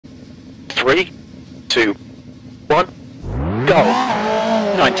3, 2, 1, go.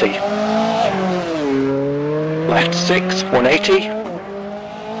 90. Left 6, 180.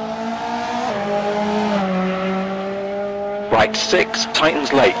 Right 6,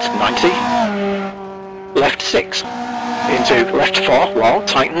 tightens late, 90. Left 6, into left 4, long,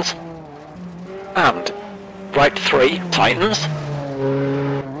 tightens. And right 3, tightens.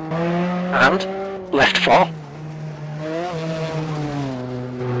 And left 4.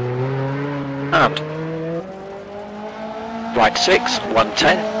 And right 6,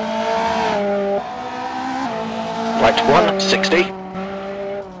 110. Right 1, 60.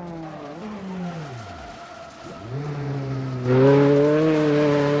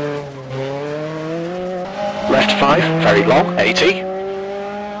 Left 5, very long, 80.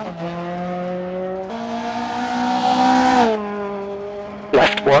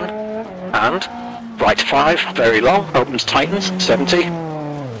 Left 1, and right 5, very long, opens, tightens, 70.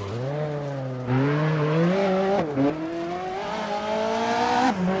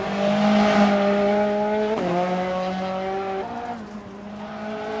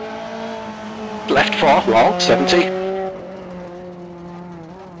 Left 4, long, 70.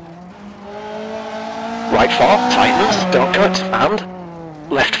 Right 4, tightens, don't cut,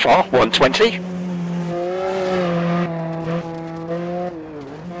 and left 4, 120.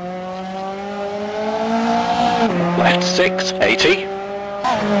 Left 6, 80.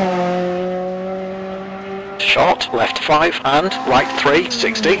 Short, left 5, and right 3,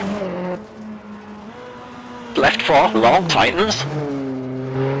 60. Left 4, long, tightens.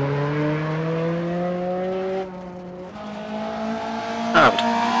 And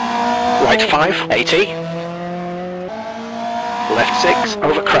right 5, 80. Left 6,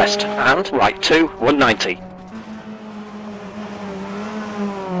 over crest, and right 2, 190.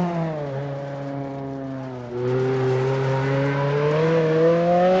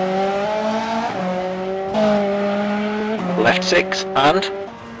 Left 6, and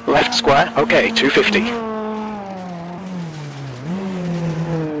left square, okay, 250.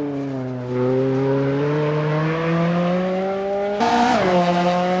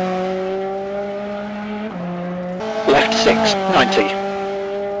 Left 6, 90.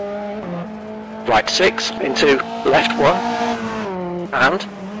 Right 6 into left 1, and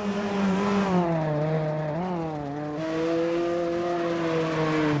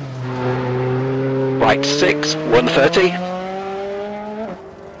right 6, 130.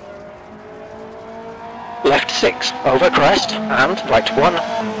 Left 6 over crest, and right 1,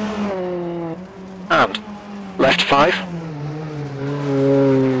 and left 5.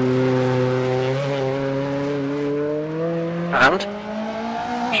 And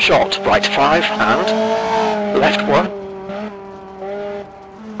short, right 5, and left 1,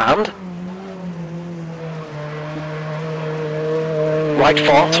 and right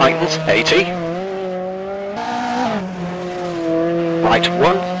 4, tightens, 80, right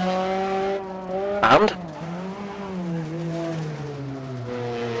 1, and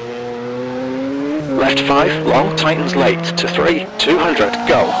left 5, long, tightens late, to 3, 200,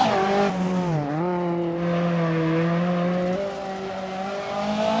 go.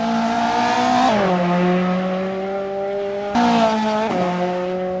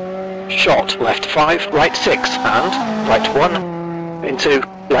 Short, left 5, right 6, and right 1, into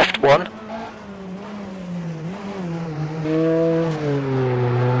left 1,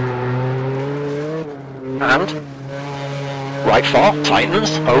 and right 4,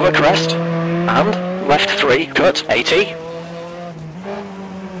 tightens, over crest, and left 3, cut, 80,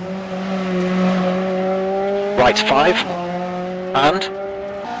 right 5, and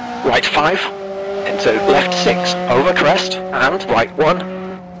right 5, into left 6, over crest, and right 1,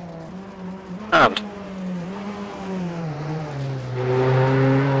 and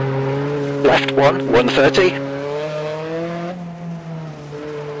left 1, 130.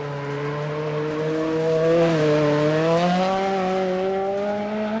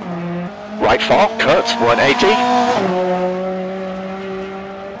 Right 4, cut, 180.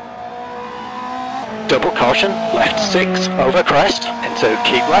 Double caution, left 6, over crest, into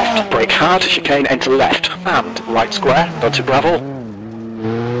keep left, brake hard, chicane enter left, and right square, onto gravel.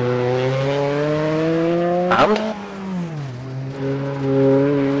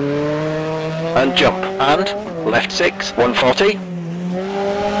 And jump, and left 6, 140.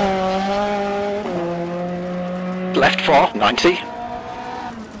 Left 4, 90.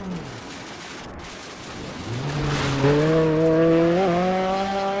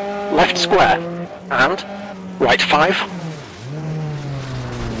 Left square, and right 5.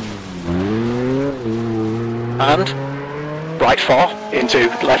 And right 4 into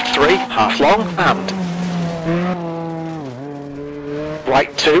left 3, half long, and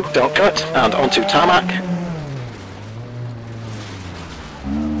right 2, don't cut, and onto tarmac.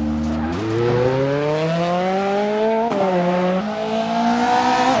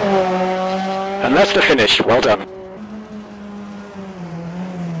 And that's the finish, well done.